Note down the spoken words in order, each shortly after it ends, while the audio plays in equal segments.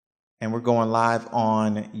And we're going live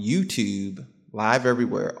on YouTube, live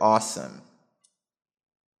everywhere. Awesome.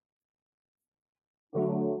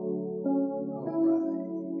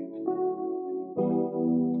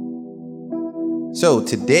 So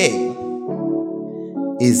today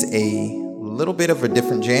is a little bit of a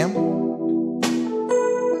different jam.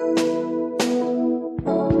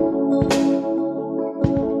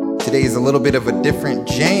 Today is a little bit of a different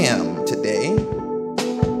jam today.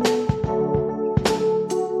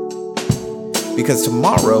 Because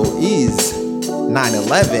tomorrow is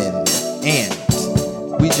 9/11 and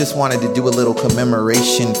we just wanted to do a little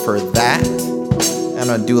commemoration for that. I'm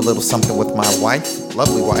going to do a little something with my wife,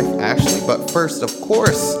 lovely wife, Ashley. But first, of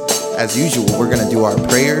course, as usual, we're going to do our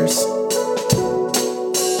prayers.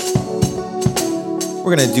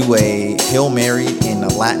 We're going to do a Hail Mary in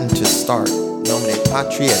Latin to start. Nomine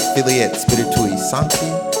Patri et Filii et Spiritui Sancti.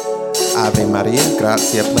 Ave Maria,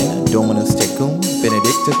 gratia plena, Dominus tecum,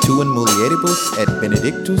 benedicta tu in mulieribus, et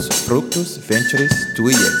benedictus fructus ventris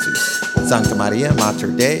tui, Iesus. Sancta Maria, Mater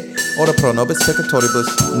Dei, ora pro nobis peccatoribus,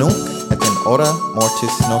 nunc et in hora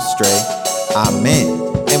mortis nostrae. Amen.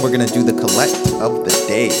 And we're going to do the collect of the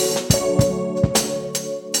day.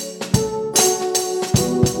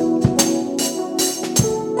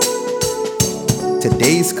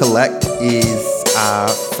 Today's collect is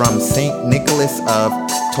from St. Nicholas of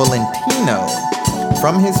Tolentino.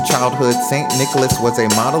 From his childhood, St. Nicholas was a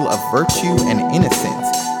model of virtue and innocence.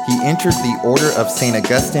 He entered the order of St.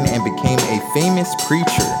 Augustine and became a famous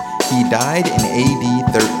preacher. He died in AD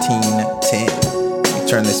 1310. Let me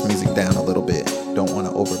turn this music down a little bit. Don't want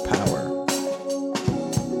to overpower.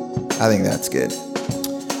 I think that's good.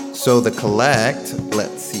 So the collect,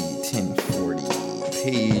 let's see, 1040,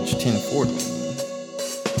 page 1040.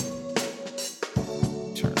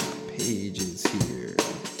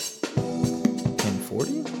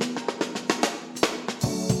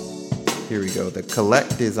 Here we go. The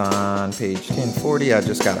collect is on page 1040. I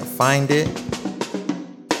just got to find it.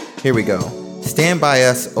 Here we go. Stand by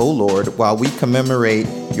us, O Lord, while we commemorate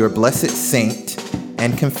your blessed saint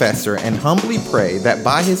and confessor, and humbly pray that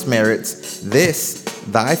by his merits, this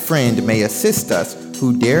thy friend may assist us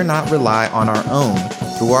who dare not rely on our own,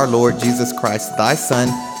 through our Lord Jesus Christ, thy Son,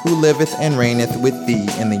 who liveth and reigneth with thee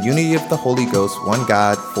in the unity of the Holy Ghost, one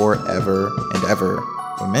God, forever and ever.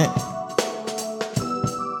 Amen.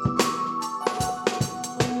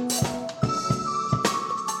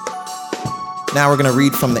 Now we're going to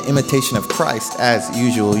read from the Imitation of Christ. As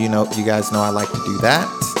usual, you guys know I like to do that.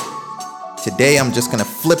 Today I'm just going to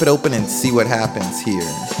flip it open and see what happens here.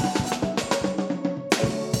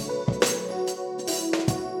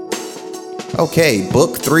 Okay,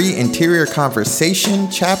 Book 3, Interior Conversation,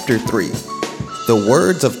 Chapter 3. The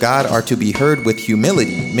words of God are to be heard with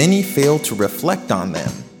humility. Many fail to reflect on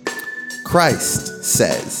them. Christ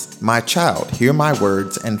says, "My child, hear my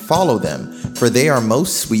words and follow them, for they are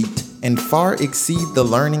most sweet and far exceed the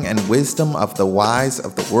learning and wisdom of the wise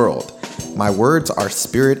of the world. My words are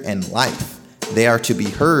spirit and life. They are to be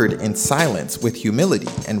heard in silence with humility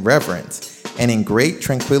and reverence, and in great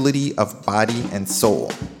tranquility of body and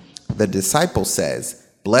soul." The disciple says,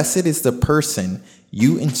 "Blessed is the person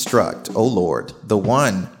you instruct, O Lord, the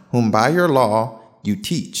one whom by your law you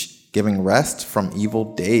teach, giving rest from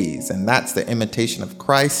evil days." And that's the Imitation of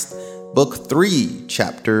Christ, Book 3,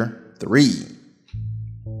 Chapter 3.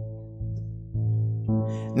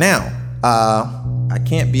 Now, I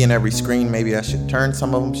can't be in every screen. Maybe I should turn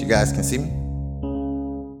some of them so you guys can see me.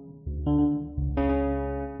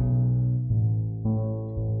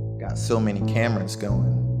 Got so many cameras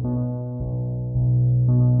going.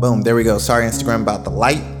 Boom, there we go. Sorry, Instagram, about the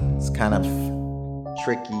light. It's kind of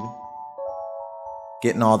tricky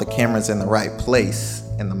getting all the cameras in the right place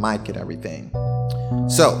and the mic and everything.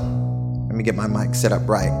 So, let me get my mic set up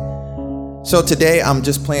right. So today I'm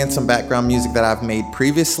just playing some background music that I've made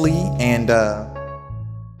previously, and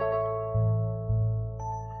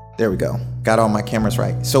there we go. Got all my cameras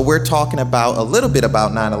right. So we're talking about a little bit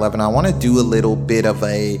about 9/11. I want to do a little bit of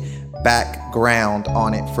a background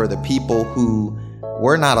on it for the people who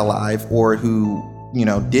were not alive or who,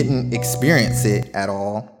 didn't experience it at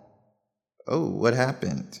all. Oh, what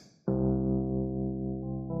happened?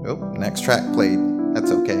 Oh, next track played. That's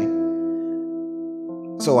okay.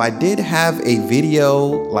 So I did have a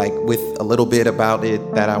video with a little bit about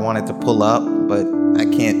it that I wanted to pull up, but I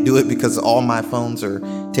can't do it because all my phones are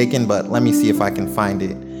taken. But let me see if I can find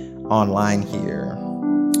it online here.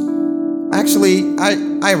 Actually,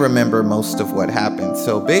 I remember most of what happened.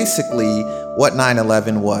 So basically what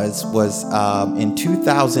 9/11 was in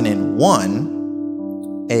 2001,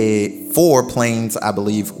 4 planes, I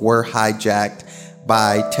believe, were hijacked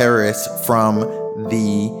by terrorists from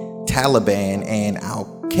the Taliban and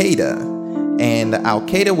Al-Qaeda. And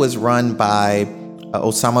Al-Qaeda was run by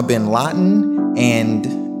Osama bin Laden and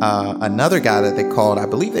another guy that I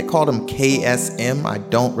believe they called him KSM. I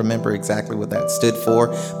don't remember exactly what that stood for.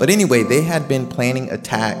 But anyway, they had been planning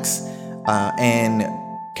attacks and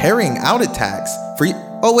carrying out attacks for...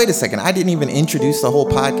 Oh, wait a second. I didn't even introduce the whole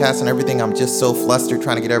podcast and everything. I'm just so flustered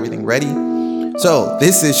trying to get everything ready. So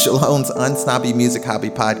this is Shalom's Unsnobby Music Hobby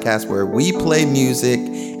Podcast, where we play music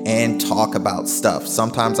and talk about stuff.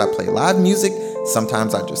 Sometimes I play live music.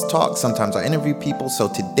 Sometimes I just talk. Sometimes I interview people. So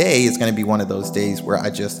today is going to be one of those days where I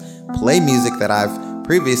just play music that I've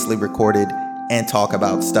previously recorded and talk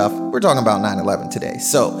about stuff. We're talking about 9/11 today.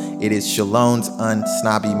 So it is Shalom's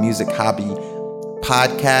Unsnobby Music Hobby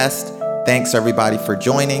Podcast. Thanks everybody for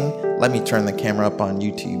joining. Let me turn the camera up on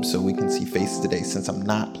YouTube so we can see faces today, since I'm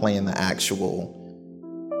not playing the actual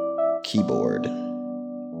keyboard.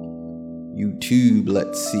 YouTube,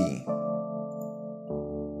 let's see.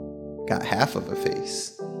 Got half of a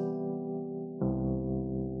face.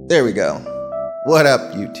 There we go. What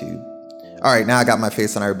up, YouTube? All right, now I got my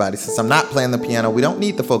face on everybody. Since I'm not playing the piano, we don't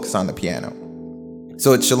need to focus on the piano.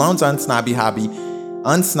 So it's Shalom's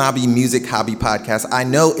Unsnobby Music Hobby Podcast. I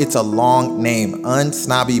know it's a long name,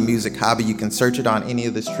 Unsnobby Music Hobby. You can search it on any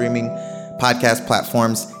of the streaming podcast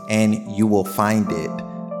platforms and you will find it.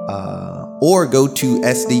 Or go to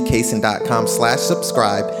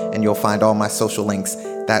sdcason.com/subscribe and you'll find all my social links.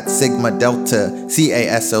 That's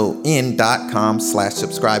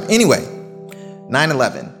sigmadeltacason.com/subscribe. Anyway,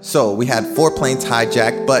 9/11. So we had 4 planes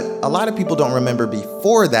hijacked, but a lot of people don't remember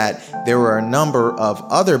before that there were a number of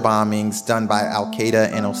other bombings done by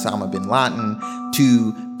Al-Qaeda and Osama bin Laden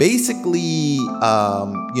to basically,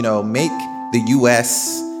 make the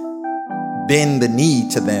U.S. bend the knee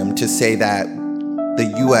to them to say that the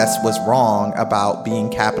U.S. was wrong about being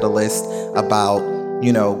capitalist, about,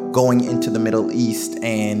 going into the Middle East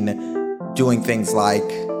and doing things like,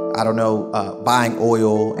 buying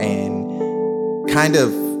oil, and kind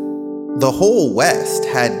of the whole West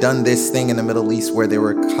had done this thing in the Middle East where they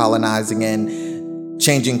were colonizing and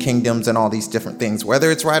changing kingdoms and all these different things. Whether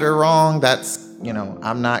it's right or wrong, that's,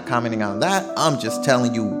 I'm not commenting on that. I'm just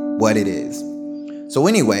telling you what it is. So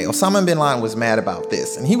anyway, Osama bin Laden was mad about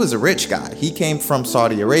this, and he was a rich guy. He came from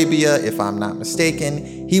Saudi Arabia, if I'm not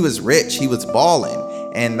mistaken. He was rich, he was balling,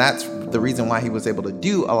 and that's the reason why he was able to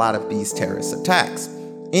do a lot of these terrorist attacks.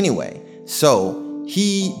 Anyway, so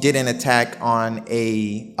he did an attack on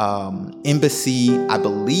a embassy, I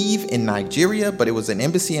believe in Nigeria, but it was an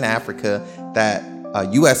embassy in Africa, that a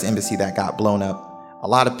U.S. embassy that got blown up. A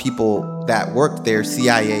lot of people that worked there,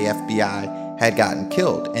 CIA, FBI, had gotten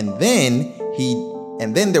killed.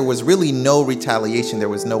 And then there was really no retaliation. There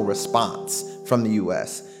was no response from the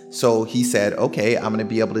U.S. So he said, okay, I'm going to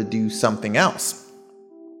be able to do something else.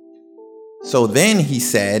 So then he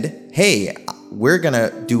said, hey, we're going to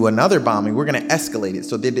do another bombing. We're going to escalate it.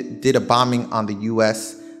 So they did a bombing on the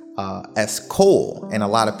USS Cole. And a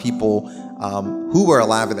lot of people who were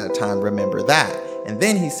alive at that time remember that. And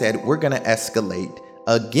then he said, we're going to escalate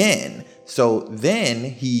again. So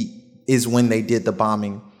then is when they did the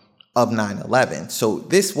bombing of 9/11. So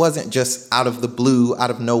this wasn't just out of the blue, out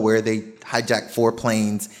of nowhere. They hijacked 4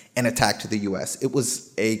 planes and attacked the U.S. It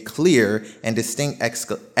was a clear and distinct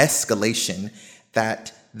escalation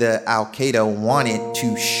that the Al-Qaeda wanted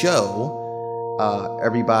to show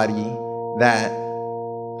everybody that,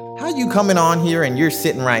 how you coming on here and you're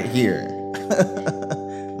sitting right here?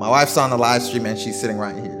 My wife's on the live stream and she's sitting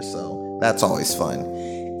right here, so that's always fun.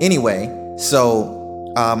 Anyway, so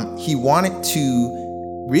he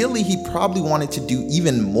probably wanted to do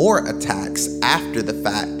even more attacks after the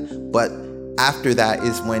fact, but after that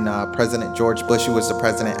is when President George Bush, who was the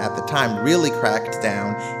president at the time, really cracked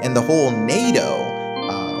down, and the whole NATO,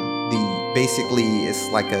 basically it's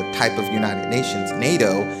like a type of United Nations,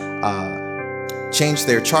 NATO, changed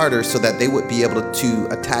their charter so that they would be able to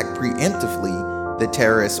attack preemptively the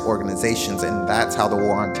terrorist organizations. And that's how the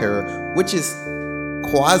war on terror, which is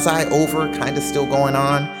quasi over, kind of still going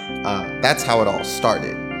on, that's how it all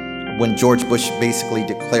started. When George Bush basically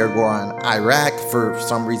declared war on Iraq for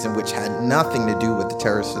some reason, which had nothing to do with the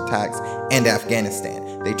terrorist attacks, and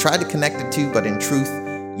Afghanistan. They tried to connect the two, but in truth,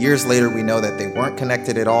 years later, we know that they weren't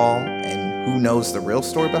connected at all, and who knows the real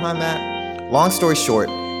story behind that? Long story short,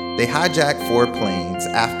 they hijacked 4 planes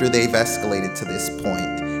after they've escalated to this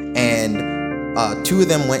point, and 2 of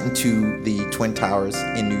them went into the Twin Towers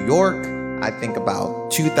in New York. I think about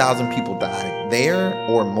 2,000 people died there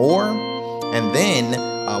or more, and then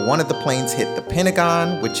one of the planes hit the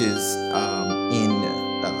Pentagon, which is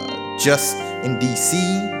just in DC,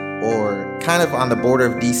 or kind of on the border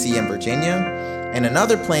of DC and Virginia. And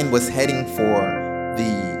another plane was heading for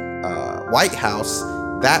the White House.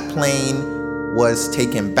 That plane was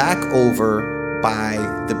taken back over by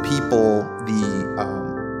the people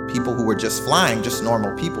who were just flying, just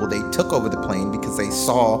normal people. They took over the plane because they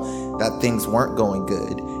saw that things weren't going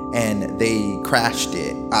good, and they crashed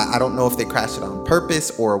it. I don't know if they crashed it on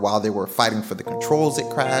purpose or while they were fighting for the controls it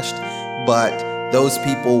crashed, but those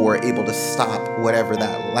people were able to stop whatever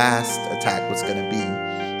that last attack was going to be.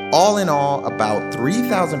 All in all, about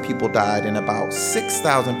 3,000 people died and about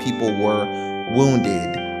 6,000 people were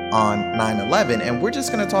wounded on 9/11. And we're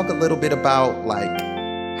just going to talk a little bit about like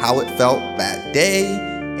how it felt that day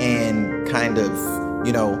and kind of,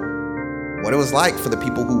 what it was like for the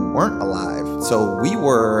people who weren't alive. So we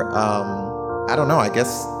were, I don't know, I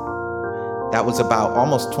guess that was about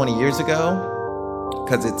almost 20 years ago,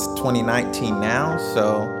 because it's 2019 now.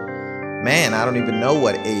 So, man, I don't even know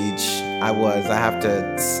what age I was. I have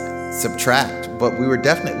to subtract, but we were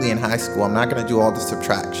definitely in high school. I'm not going to do all the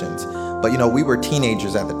subtractions, but we were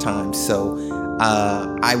teenagers at the time. So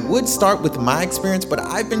I would start with my experience, but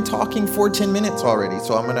I've been talking for 10 minutes already.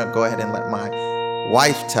 So I'm going to go ahead and let my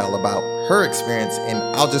wife tell about her experience, and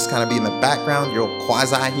I'll just kind of be in the background. You'll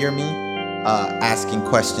quasi hear me asking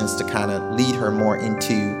questions to kind of lead her more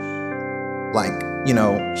into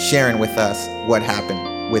sharing with us what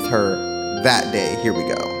happened with her that day. Here we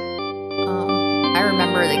go. I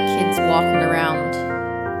remember the kids walking around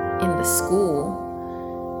in the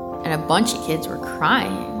school, and a bunch of kids were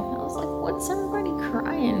crying. I was like, what's everybody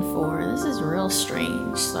crying for? This is real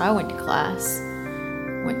strange. So I went to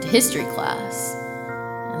history class,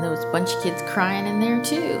 and there was a bunch of kids crying in there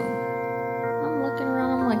too. I'm looking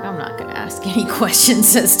around, I'm like, I'm not gonna ask any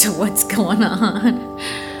questions as to what's going on.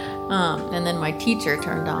 And then my teacher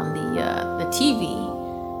turned on the TV,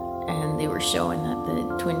 and they were showing that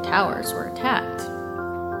the Twin Towers were attacked.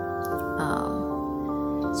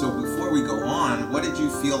 So before we go on, what did you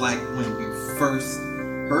feel like when you first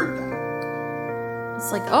heard that?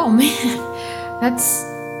 It's like, oh man, I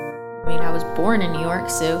was born in New York,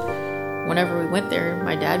 so whenever we went there,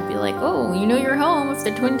 my dad would be like, oh, you're home if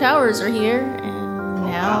the Twin Towers are here, and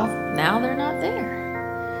now they're not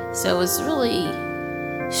there. So it was really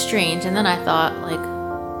strange. And then I thought, like,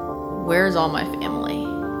 where's all my family?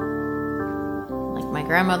 Like my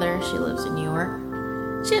grandmother, she lives in New York.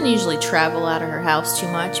 She didn't usually travel out of her house too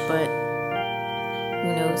much, but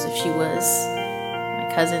who knows if she was. My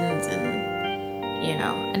cousins and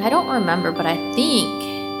I don't remember, but I think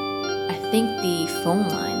the phone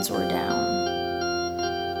lines were down,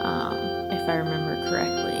 if I remember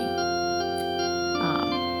correctly.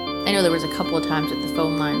 I know there was a couple of times that the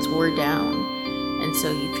phone lines were down, and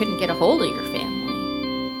so you couldn't get a hold of your family.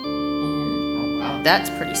 And that's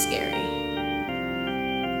pretty scary.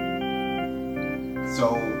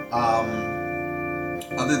 So,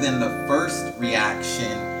 other than the first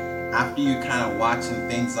reaction, after you kind of watching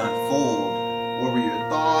things unfold, what were your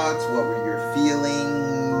thoughts? What were your feelings?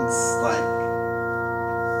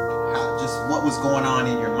 What was going on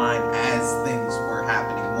in your mind as things were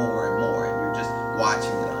happening more and more, and you're just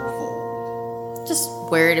watching it unfold? Just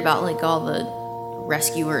worried about like all the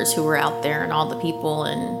rescuers who were out there and all the people,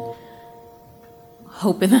 and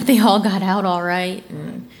hoping that they all got out all right.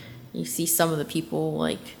 And you see some of the people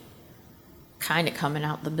like kind of coming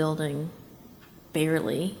out the building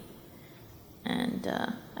barely, and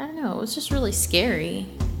I don't know, it was just really scary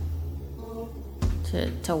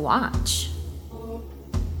to watch.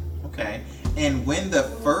 Okay. And when the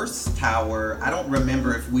first tower, I don't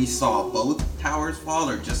remember if we saw both towers fall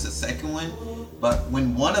or just the second one, but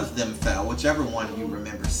when one of them fell, whichever one you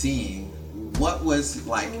remember seeing, what was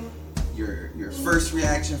like your first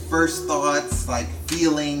reaction, first thoughts, like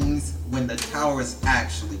feelings when the tower was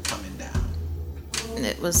actually coming down? And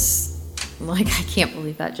it was like, I can't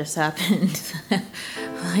believe that just happened.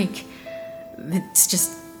 Like, it's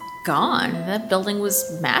just gone. That building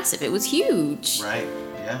was massive. It was huge. Right,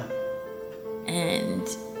 yeah. And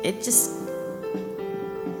it just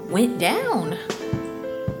went down.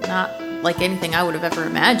 Not like anything I would have ever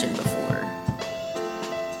imagined before.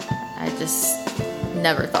 I just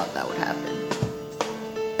never thought that would happen.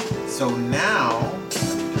 So now,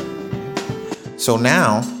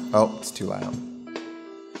 oh, it's too loud.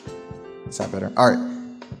 Is that better? All right.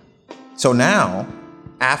 So now,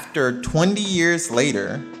 after 20 years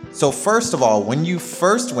later, so first of all, when you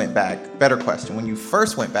first went back, better question, when you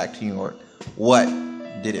first went back to New York, what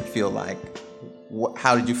did it feel like?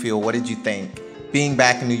 How did you feel? What did you think being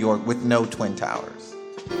back in New York with no Twin Towers?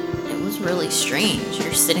 It was really strange.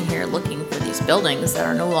 You're sitting here looking for these buildings that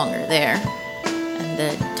are no longer there. And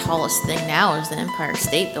the tallest thing now is the Empire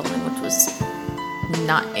State Building, which was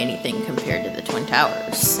not anything compared to the Twin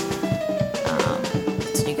Towers.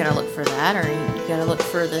 So you gotta look for that, or you gotta look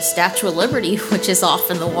for the Statue of Liberty, which is off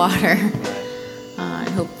in the water, and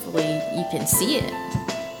hopefully you can see it.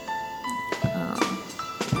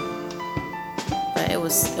 But it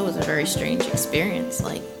was a very strange experience.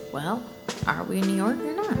 Like, well, are we in New York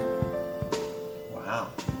or not? Wow.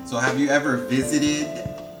 So have you ever visited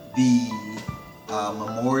the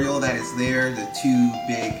memorial that is there, the two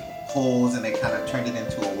big holes, and they kind of turned it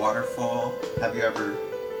into a waterfall? Have you ever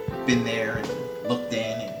been there and looked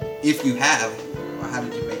in? And if you have, how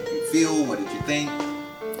did it make you feel? What did you think?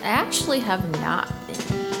 I actually have not been.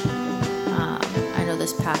 I know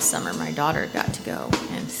this past summer my daughter got to go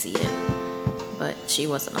and see it, but she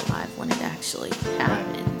wasn't alive when it actually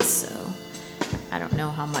happened, so I don't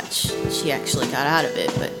know how much she actually got out of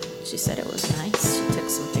it, but she said it was nice. She took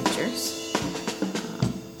some pictures.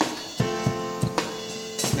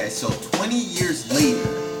 Okay, so 20 years later,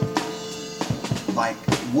 like,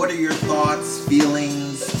 what are your thoughts,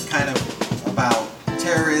 feelings, kind of about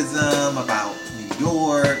terrorism, about New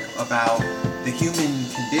York, about the human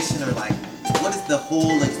condition, or like, what is the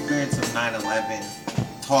whole experience of 9/11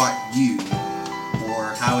 taught you,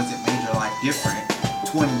 or how has it made your life different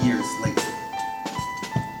 20 years later?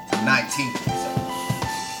 19, so.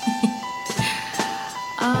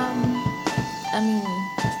 I mean,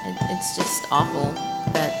 it's just awful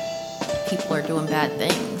that people are doing bad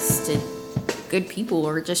things to good people who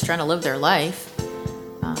are just trying to live their life.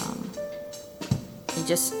 You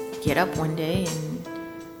just get up one day and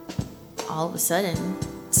all of a sudden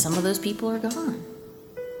some of those people are gone.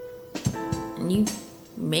 And you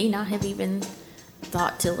may not have even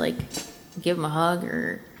thought to like give them a hug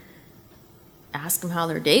or ask them how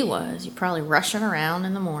their day was. You're probably rushing around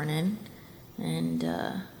in the morning, and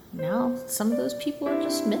now some of those people are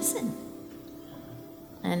just missing.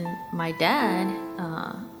 And my dad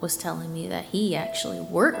was telling me that he actually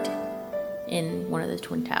worked in one of the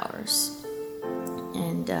Twin Towers.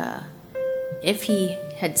 And if he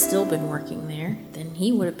had still been working there, then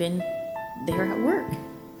he would have been there at work.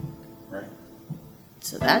 Right.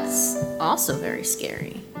 So that's also very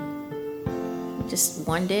scary. Just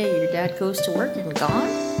one day your dad goes to work and gone?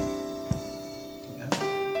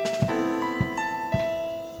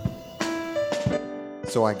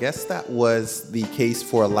 So I guess that was the case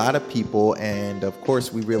for a lot of people, and of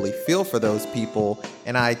course we really feel for those people.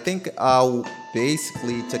 And I think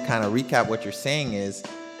basically to kind of recap what you're saying is,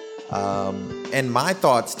 and my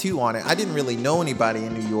thoughts too on it, I didn't really know anybody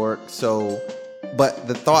in New York, but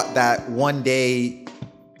the thought that one day,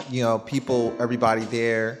 people, everybody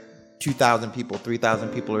there, 2,000 people, 3,000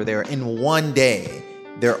 people are there in one day,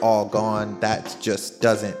 they're all gone. That just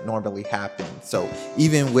doesn't normally happen. So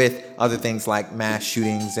even with other things like mass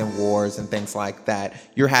shootings and wars and things like that,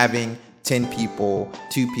 you're having 10 people,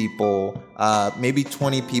 2 people, maybe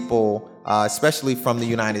 20 people, especially from the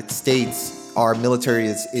United States. Our military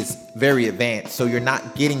is very advanced, so you're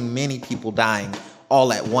not getting many people dying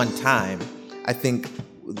all at one time. I think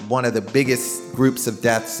one of the biggest groups of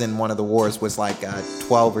deaths in one of the wars was like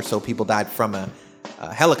 12 or so people died from a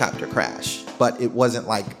helicopter crash, but it wasn't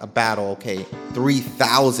like a battle. Okay,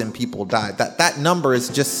 3,000 people died. That number is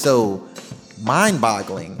just so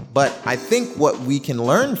mind-boggling. But I think what we can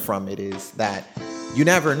learn from it is that you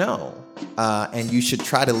never know, and you should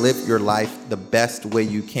try to live your life the best way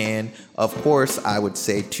you can. Of course, I would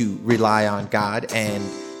say to rely on God and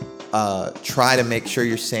try to make sure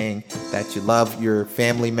you're saying that you love your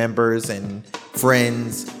family members and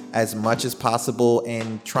friends as much as possible,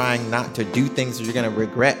 and trying not to do things that you're going to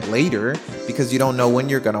regret later, because you don't know when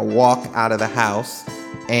you're going to walk out of the house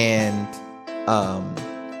and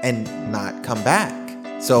not come back.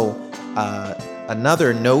 So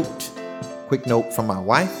another quick note from my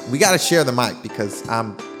wife, we got to share the mic because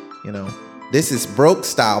this is Broke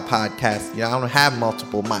Style Podcast. I don't have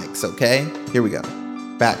multiple mics, okay? Here we go.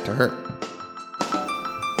 Back to her.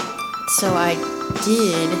 So I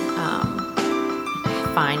did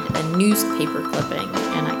find a newspaper clipping,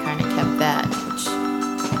 and I kind of kept that, which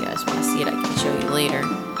if you guys want to see it, I can show you later.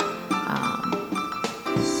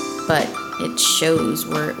 But it shows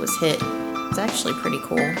where it was hit. It's actually pretty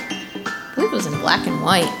cool. I believe it was in black and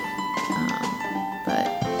white, but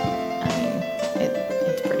I mean,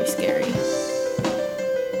 it's pretty scary.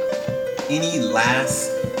 Any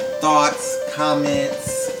last thoughts,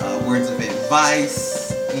 comments, words of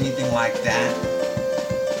advice, anything like that?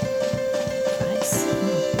 Advice?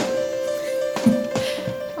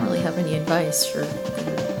 I don't really have any advice for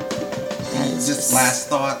just last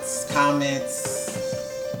thoughts, comments.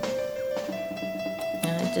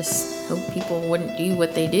 I just hope people wouldn't do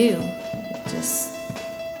what they do. Just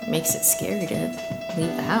makes it scary to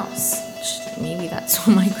leave the house. Maybe that's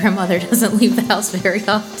why my grandmother doesn't leave the house very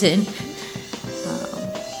often.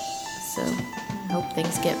 So I hope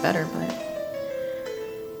things get better, but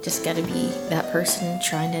just got to be that person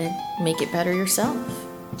trying to make it better yourself,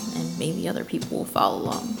 and maybe other people will follow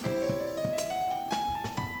along.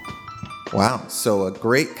 Wow. So a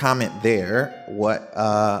great comment there. What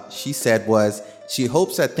she said was she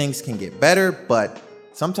hopes that things can get better, but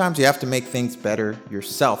sometimes you have to make things better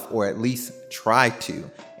yourself, or at least try to.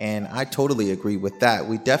 And I totally agree with that.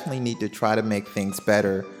 We definitely need to try to make things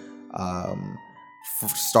better,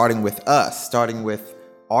 starting with us, starting with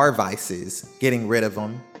our vices, getting rid of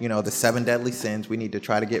them. You know, the 7 deadly sins, we need to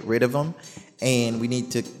try to get rid of them. And we need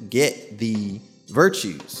to get the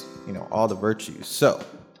virtues, you know, all the virtues. So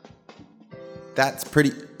that's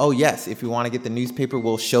pretty. Oh, yes. If you want to get the newspaper,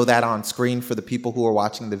 we'll show that on screen for the people who are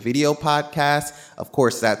watching the video podcast. Of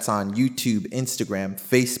course, that's on YouTube, Instagram,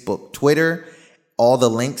 Facebook, Twitter. All the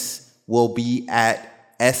links will be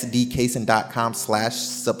at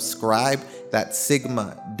sdcason.com/subscribe. That's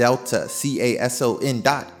Sigma Delta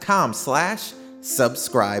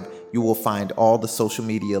CASON.com/subscribe. You will find all the social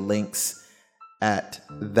media links at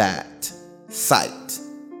that site.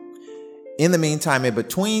 In the meantime, in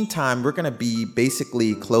between time, we're going to be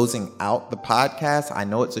basically closing out the podcast. I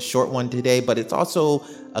know it's a short one today, but it's also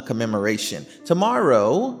a commemoration.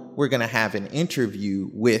 Tomorrow, we're going to have an interview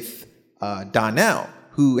with Donnell,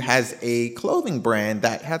 who has a clothing brand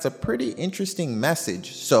that has a pretty interesting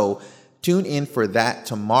message. So tune in for that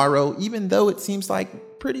tomorrow. Even though it seems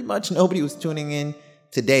like pretty much nobody was tuning in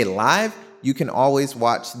today live, you can always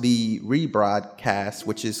watch the rebroadcast,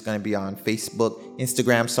 which is going to be on Facebook,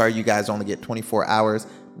 Instagram. Sorry, you guys only get 24 hours.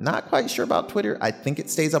 Not quite sure about Twitter. I think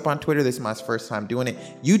it stays up on Twitter. This is my first time doing it.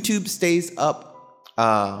 YouTube stays up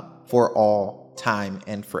for all time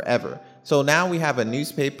and forever. So now we have a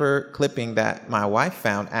newspaper clipping that my wife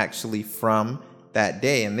found actually from that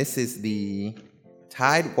day. And this is the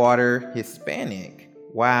Tidewater Hispanic.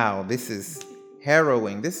 Wow, this is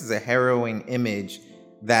harrowing. This is a harrowing image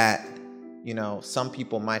that, you know, some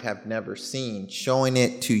people might have never seen. Showing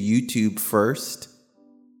it to YouTube first.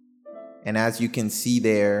 And as you can see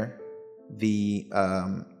there, the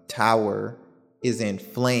tower is in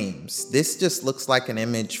flames. This just looks like an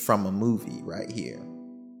image from a movie right here.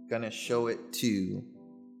 Gonna show it to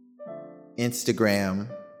Instagram.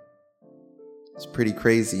 It's pretty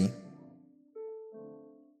crazy.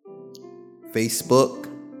 Facebook.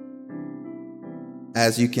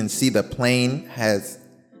 As you can see, the plane has...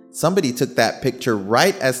 Somebody took that picture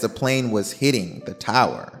right as the plane was hitting the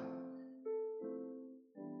tower.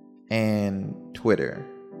 And Twitter.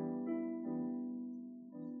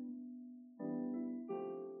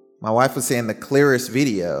 My wife was saying the clearest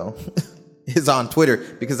video is on Twitter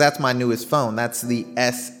because that's my newest phone. That's the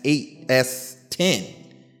S8, S10.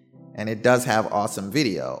 And it does have awesome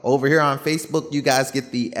video. Over here on Facebook, you guys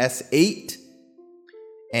get the S8.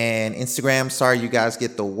 And Instagram, sorry, you guys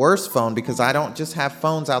get the worst phone because I don't just have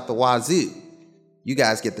phones out the wazoo. You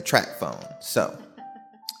guys get the track phone. So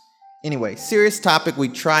anyway, serious topic. We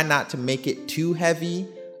try not to make it too heavy.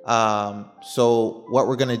 So what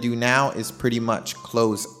we're going to do now is pretty much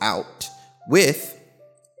close out with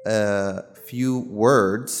a few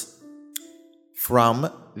words from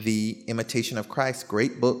The Imitation of Christ.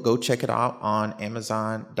 Great book. Go check it out on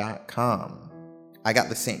Amazon.com. I got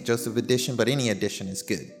the St. Joseph edition, but any edition is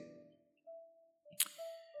good.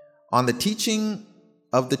 On the teaching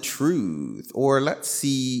of the truth, or let's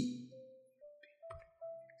see.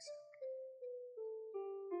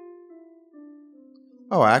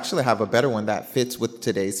 Oh, I actually have a better one that fits with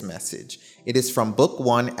today's message. It is from Book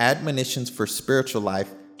 1, Admonitions for Spiritual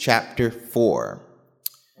Life, Chapter 4,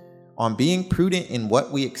 on being prudent in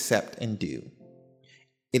what we accept and do.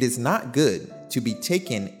 It is not good to be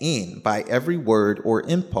taken in by every word or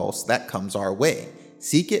impulse that comes our way.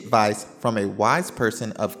 Seek advice from a wise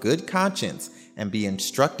person of good conscience and be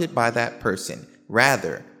instructed by that person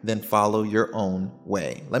rather than follow your own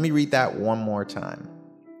way. Let me read that one more time.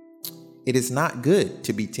 It is not good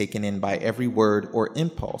to be taken in by every word or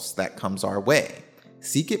impulse that comes our way.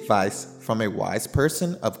 Seek advice from a wise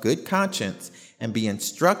person of good conscience and be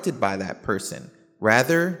instructed by that person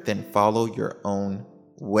rather than follow your own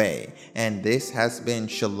way. And this has been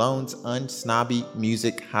Shalom's Unsnobby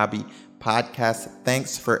Music Hobby Podcast.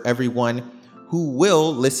 Thanks for everyone who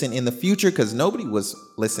will listen in the future, because nobody was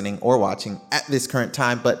listening or watching at this current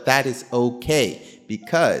time, but that is okay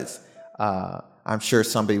because I'm sure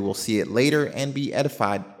somebody will see it later and be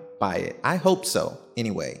edified by it. I hope so.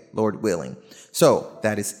 Anyway, Lord willing. So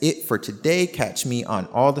that is it for today. Catch me on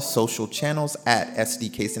all the social channels at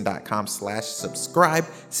sdcason.com/subscribe,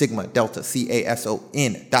 Sigma Delta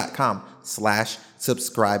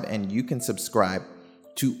CASON.com/subscribe. And you can subscribe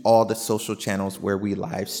to all the social channels where we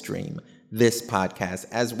live stream this podcast,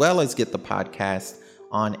 as well as get the podcast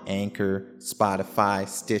on Anchor, Spotify,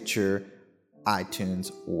 Stitcher, iTunes,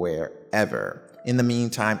 wherever. In the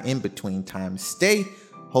meantime, in between time, stay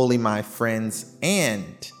holy, my friends,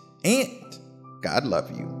 and God love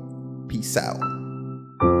you. Peace out.